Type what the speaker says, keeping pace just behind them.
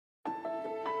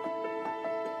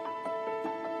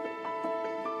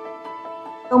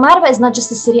So Madaba is not just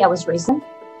the city I was raised in.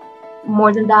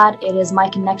 More than that, it is my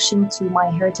connection to my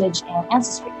heritage and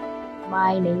ancestry.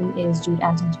 My name is Jude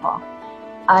Twal.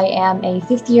 I am a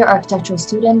fifth-year architectural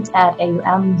student at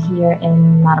AUM here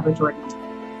in Madaba, Jordan.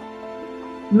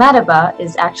 Madaba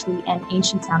is actually an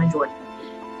ancient town in Jordan.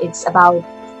 It's about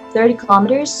 30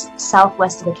 kilometers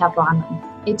southwest of the capital, Amman.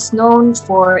 It's known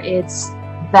for its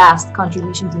vast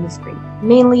contributions in history,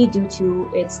 mainly due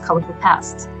to its colorful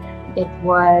past. It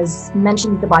was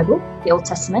mentioned in the Bible, the Old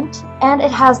Testament, and it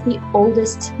has the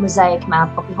oldest mosaic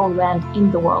map of the whole land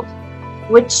in the world,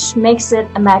 which makes it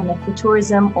a magnet for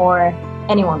tourism or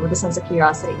anyone with a sense of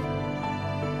curiosity.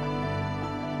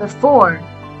 Before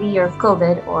the year of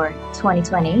COVID, or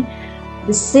 2020,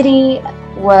 the city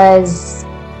was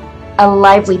a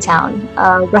lively town.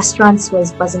 Restaurants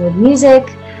was buzzing with music,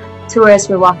 tourists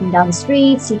were walking down the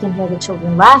streets, you can hear the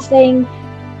children laughing.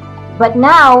 But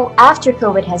now, after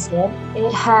COVID has hit,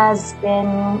 it has been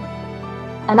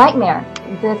a nightmare.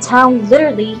 The town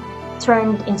literally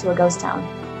turned into a ghost town.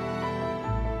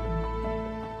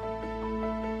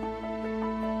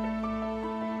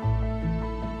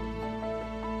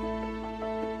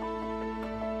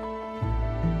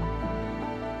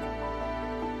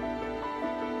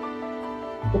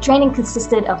 The training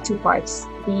consisted of two parts: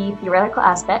 the theoretical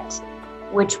aspect,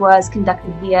 which was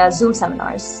conducted via Zoom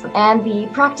seminars, and the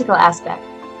practical aspect.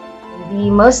 The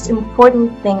most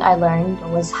important thing I learned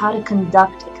was how to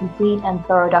conduct a complete and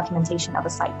thorough documentation of a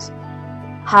site,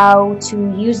 how to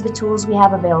use the tools we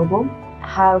have available,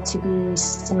 how to be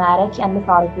systematic and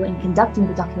methodical in conducting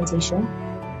the documentation,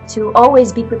 to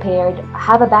always be prepared,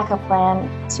 have a backup plan,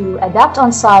 to adapt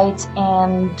on site,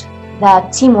 and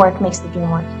that teamwork makes the dream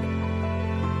work.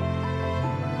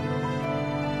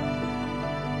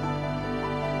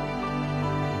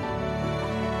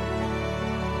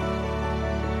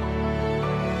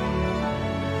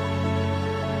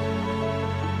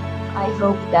 I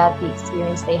hope that the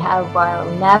experience they have while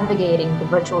navigating the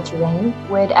virtual terrain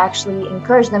would actually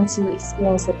encourage them to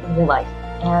experience it in real life.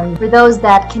 And for those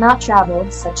that cannot travel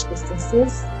such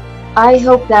distances, I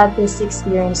hope that this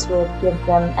experience will give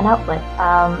them an outlet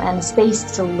and a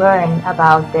space to learn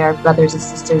about their brothers and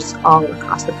sisters all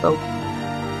across the globe.